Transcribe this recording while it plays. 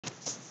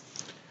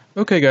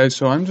Okay guys,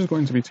 so I'm just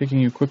going to be taking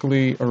you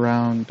quickly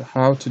around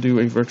how to do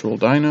a virtual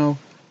dyno.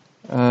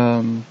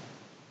 Um,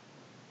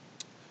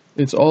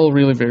 it's all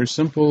really very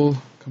simple,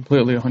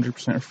 completely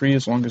 100% free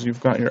as long as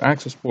you've got your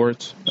access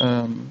port,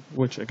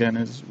 which again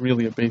is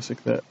really a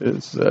basic that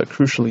is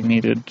crucially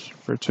needed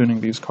for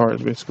tuning these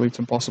cars. Basically, it's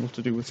impossible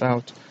to do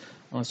without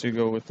unless you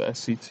go with the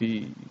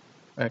SCT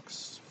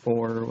X4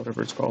 or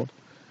whatever it's called.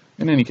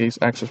 In any case,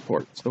 access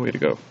port is the way to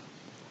go.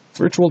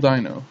 Virtual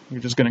dyno.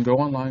 You're just going to go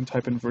online,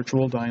 type in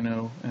virtual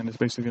dyno, and it's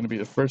basically going to be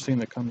the first thing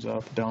that comes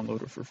up.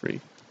 Download it for free.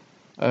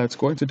 It's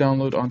going to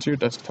download onto your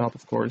desktop,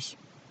 of course,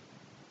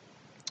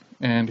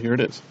 and here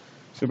it is.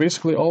 So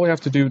basically, all we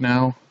have to do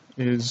now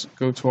is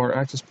go to our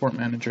access port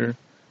manager,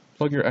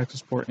 plug your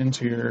access port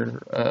into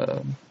your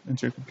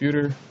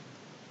computer.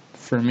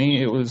 For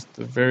me, it was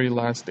the very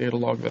last data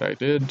log that I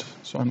did,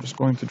 so I'm just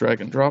going to drag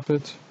and drop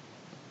it.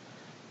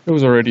 It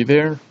was already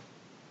there,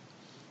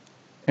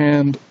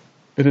 and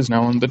it is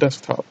now on the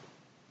desktop.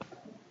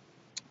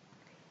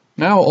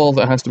 Now all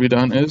that has to be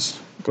done is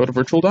go to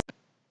virtual dyno.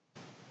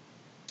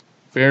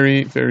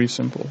 Very, very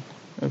simple.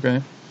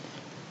 Okay.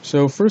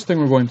 So first thing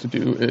we're going to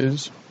do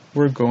is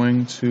we're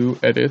going to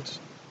edit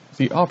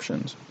the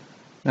options.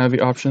 Now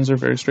the options are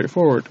very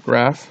straightforward.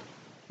 Graph,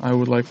 I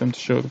would like them to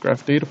show the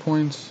graph data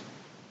points,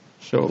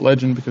 show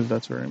legend because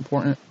that's very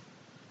important.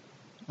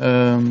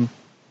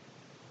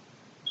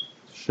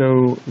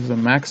 Show the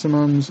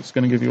maximums, it's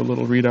going to give you a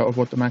little readout of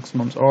what the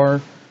maximums are,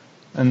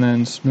 and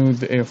then smooth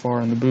the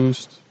AFR and the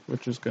boost,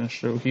 which is going to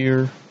show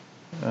here,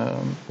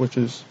 which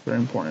is very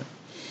important.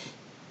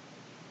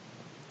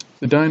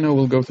 The dyno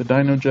will go to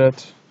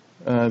DynoJet.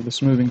 The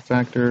smoothing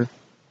factor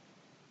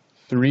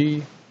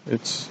 3.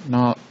 It's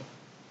not,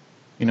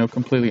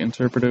 completely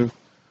interpretive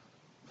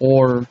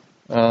or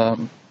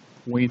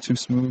way too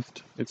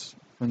smoothed. It's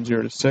from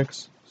 0 to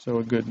 6. So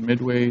a good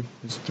midway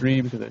is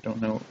 3 because I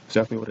don't know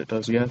exactly what it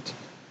does yet.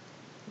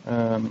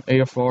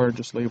 AFR,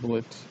 just label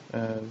it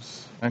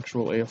as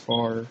actual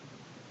AFR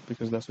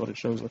because that's what it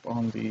shows up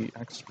on the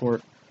access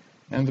port.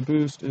 And the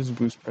boost is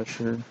boost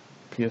pressure,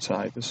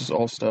 PSI. This is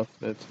all stuff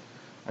that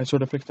I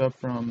sort of picked up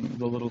from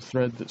the little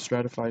thread that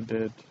Stratify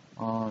did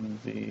on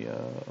the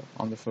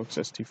Folks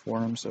ST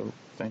forum. So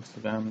thanks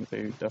to them,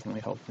 they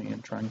definitely helped me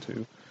in trying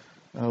to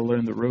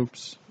learn the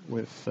ropes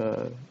with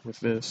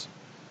this.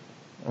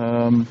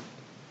 Now,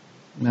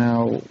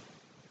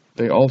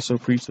 they also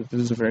preach that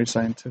this is a very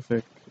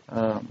scientific,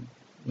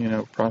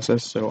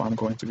 process. So I'm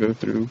going to go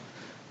through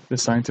the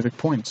scientific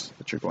points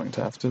that you're going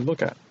to have to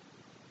look at.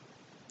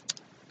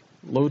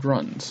 Load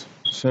runs.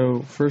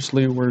 So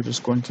firstly, we're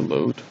just going to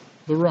load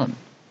the run.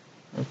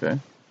 Okay,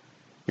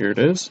 here it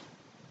is.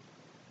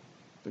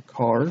 The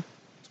car,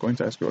 it's going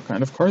to ask you what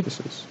kind of car this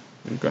is.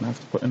 You're going to have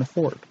to put in a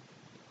Ford.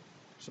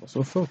 There's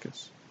also a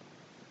Focus.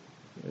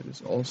 It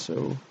is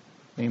also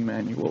a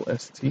manual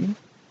ST.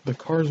 The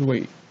car's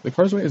weight. The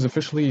car's weight is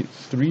officially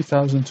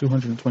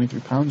 3,223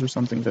 pounds or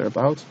something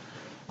thereabouts.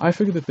 I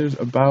figured that there's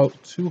about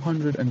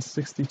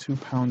 262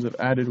 pounds of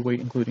added weight,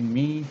 including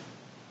me,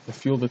 the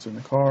fuel that's in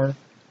the car,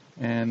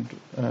 and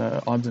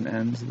odds and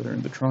ends that are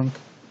in the trunk.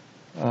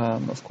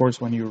 Of course,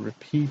 when you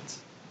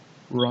repeat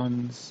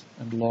runs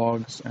and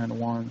logs and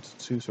want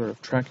to sort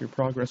of track your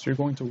progress, you're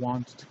going to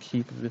want to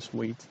keep this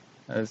weight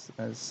as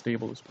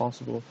stable as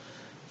possible.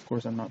 Of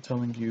course, I'm not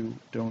telling you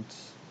don't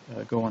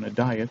go on a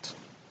diet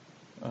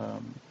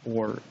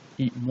or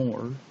eat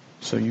more,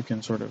 so you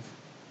can sort of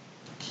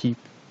keep,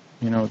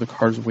 the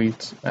car's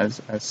weight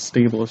as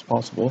stable as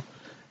possible.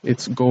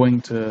 It's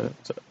going to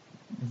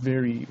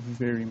very,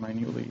 very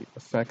minutely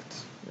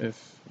affect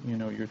if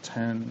you're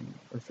 10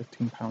 or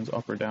 15 pounds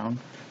up or down.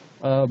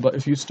 But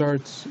if you're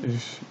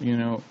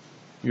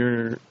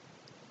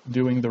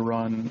doing the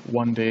run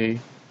one day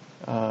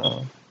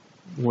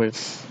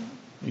with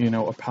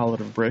a pallet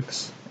of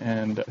bricks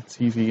and a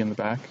TV in the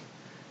back,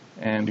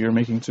 and you're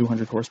making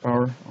 200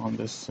 horsepower on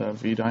this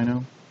V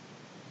dyno,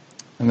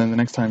 and then the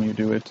next time you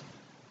do it,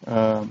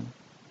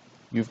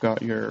 you've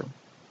got your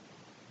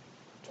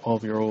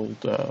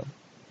 12-year-old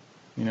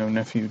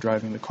nephew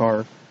driving the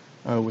car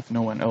with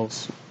no one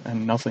else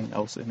and nothing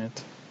else in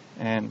it,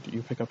 and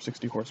you pick up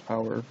 60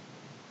 horsepower.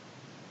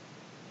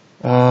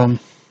 I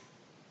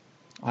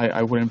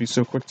wouldn't be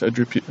so quick to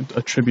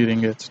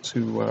attributing it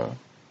to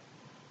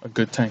a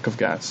good tank of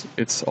gas.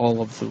 It's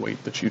all of the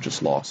weight that you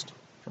just lost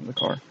from the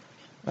car.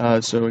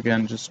 So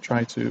again, just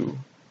try to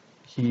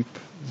keep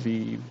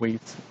the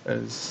weight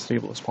as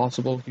stable as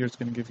possible. Here it's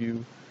going to give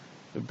you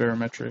the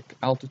barometric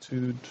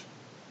altitude,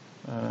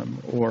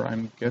 or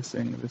I'm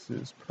guessing this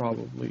is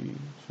probably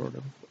sort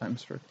of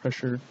atmospheric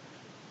pressure.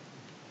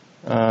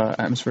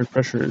 Atmospheric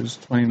pressure is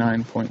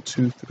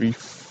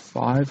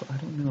 29.235. I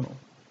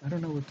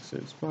don't know what this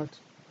is, but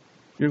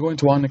you're going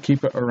to want to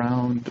keep it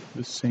around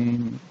the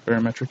same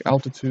barometric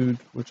altitude,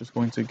 which is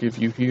going to give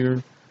you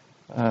here.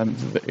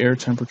 The air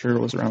temperature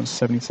was around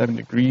 77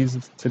 degrees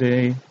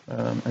today.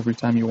 Every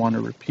time you want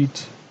to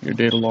repeat your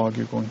data log,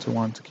 you're going to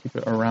want to keep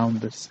it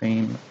around the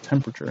same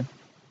temperature.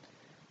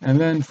 And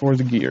then for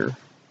the gear.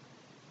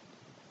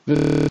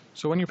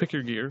 So when you pick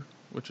your gear,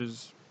 which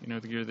is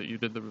the gear that you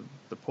did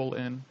the pull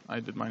in. I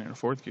did mine in a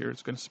fourth gear.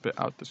 It's going to spit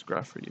out this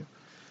graph for you.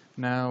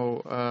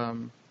 Now,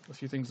 a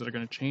few things that are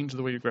going to change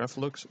the way your graph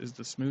looks is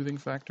the smoothing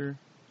factor.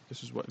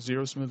 This is what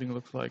 0 smoothing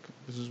looks like.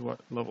 This is what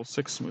level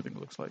 6 smoothing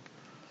looks like.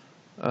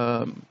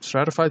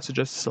 Stratified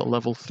suggests a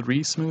level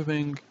 3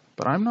 smoothing,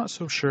 but I'm not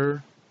so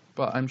sure.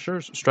 But I'm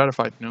sure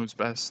Stratified knows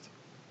best.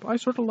 But I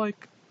sort of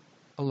like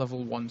a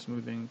level 1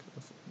 smoothing.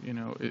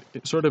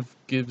 It sort of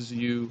gives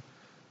you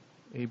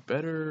a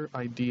better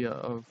idea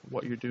of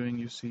what you're doing.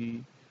 You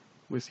see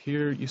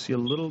you see a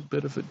little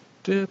bit of a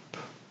dip,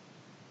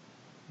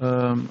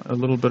 a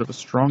little bit of a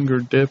stronger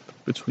dip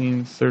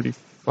between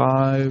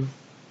 35,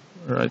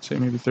 or I'd say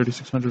maybe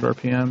 3600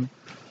 RPM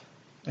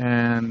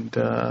and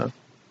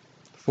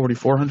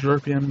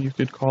 4400 RPM, you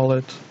could call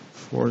it,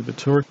 for the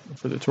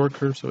torque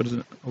curve, so it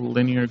isn't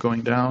linear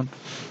going down,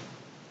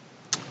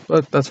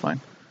 but that's fine.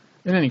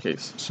 In any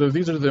case, so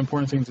these are the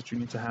important things that you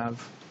need to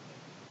have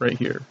right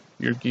here: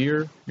 your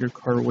gear, your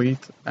car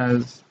weight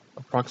as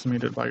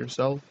approximated by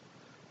yourself,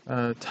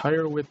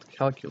 tire width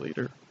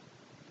calculator.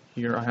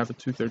 Here I have a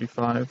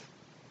 235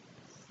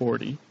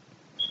 40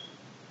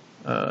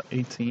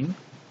 18.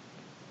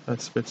 That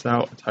spits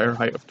out a tire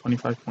height of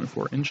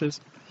 25.4 inches.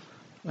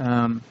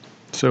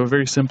 So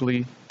very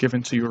simply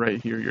given to you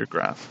right here, your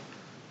graph.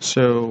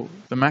 So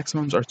the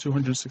maximums are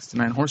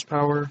 269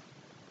 horsepower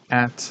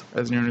at,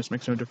 as nearness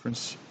makes no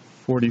difference,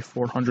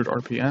 4400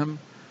 RPM.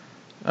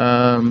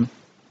 Am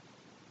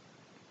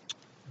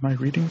I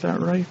reading that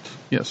right?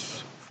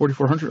 Yes,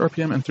 4400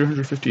 RPM and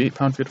 358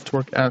 pound-feet of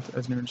torque at,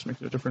 as nearness makes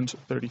no difference,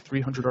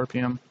 3300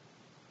 RPM.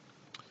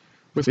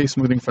 With a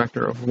smoothing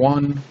factor of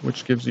 1,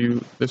 which gives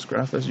you this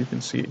graph as you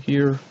can see it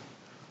here.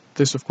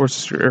 This, of course,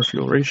 is your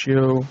air-fuel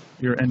ratio.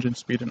 Your engine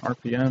speed in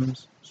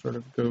RPMs sort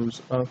of goes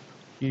up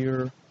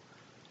here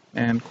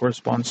and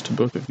corresponds to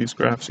both of these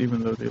graphs,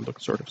 even though they look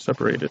sort of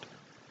separated.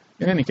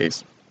 In any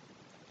case,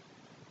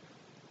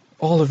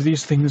 all of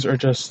these things are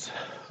just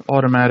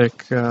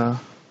automatic,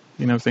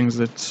 things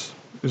that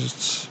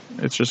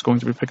it's just going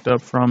to be picked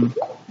up from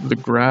the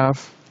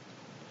graph.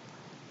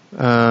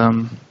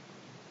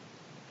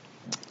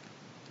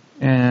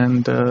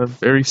 And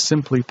very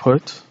simply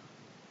put,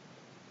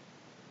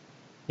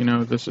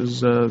 this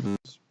is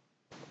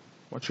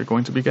what you're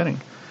going to be getting.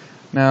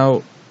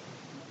 Now,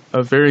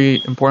 a very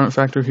important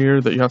factor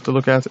here that you have to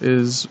look at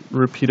is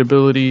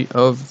repeatability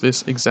of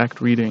this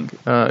exact reading.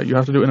 You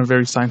have to do it in a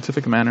very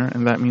scientific manner,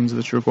 and that means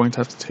that you're going to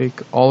have to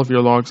take all of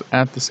your logs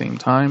at the same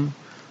time,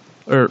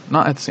 or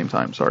not at the same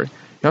time, sorry.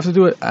 You have to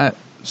do it at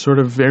sort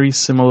of very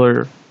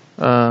similar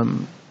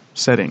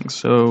settings.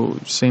 So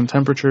same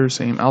temperature,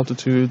 same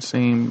altitude,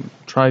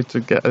 try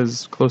to get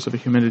as close of a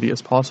humidity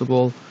as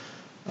possible.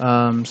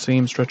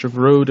 Same stretch of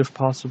road if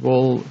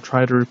possible.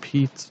 Try to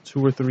repeat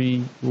 2 or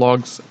 3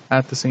 logs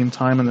at the same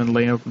time and then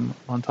lay them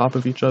on top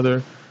of each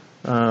other.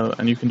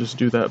 And you can just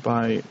do that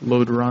by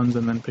load runs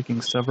and then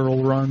picking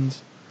several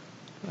runs.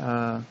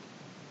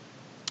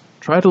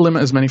 Try to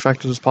limit as many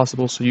factors as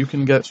possible so you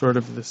can get sort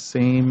of the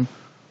same,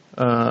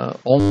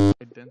 almost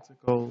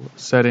identical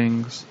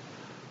settings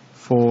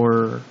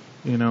for,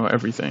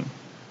 everything.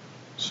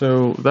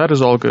 So that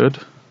is all good.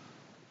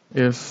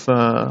 If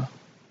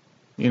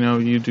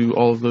you do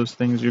all of those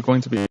things, you're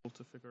going to be able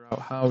to figure out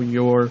how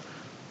your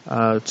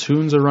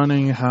tunes are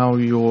running, how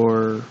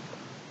your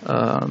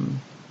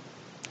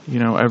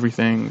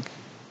everything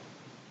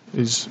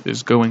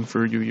is going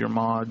for you, your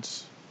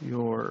mods,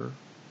 your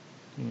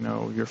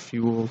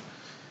fuel,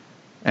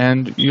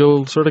 and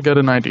you'll sort of get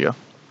an idea.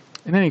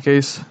 In any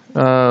case,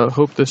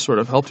 hope this sort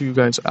of helped you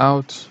guys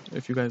out.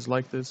 If you guys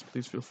like this,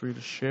 please feel free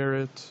to share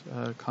it,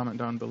 comment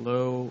down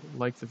below,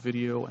 like the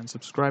video, and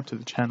subscribe to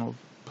the channel,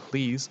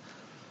 please.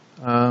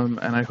 And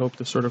I hope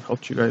this sort of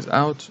helped you guys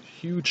out.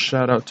 Huge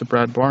shout out to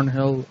Brad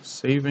Barnhill,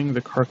 saving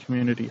the car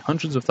community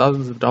hundreds of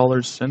thousands of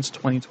dollars since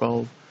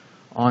 2012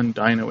 on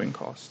dynoing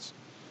costs.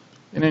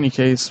 In any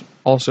case,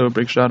 also a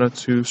big shout out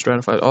to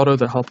Stratified Auto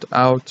that helped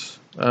out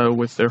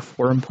with their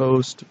forum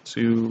post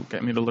to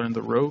get me to learn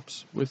the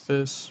ropes with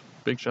this.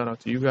 Big shout out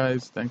to you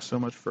guys. Thanks so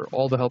much for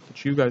all the help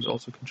that you guys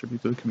also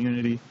contribute to the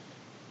community.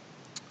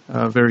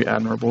 Very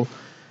admirable.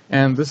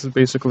 And this is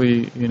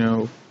basically,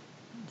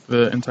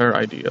 the entire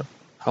idea.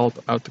 Help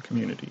out the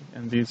community.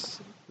 And this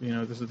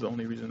is the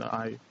only reason that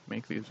I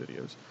make these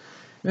videos.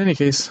 In any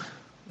case,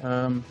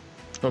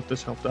 hope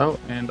this helped out,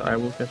 and I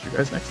will catch you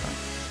guys next time.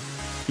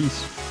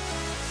 Peace.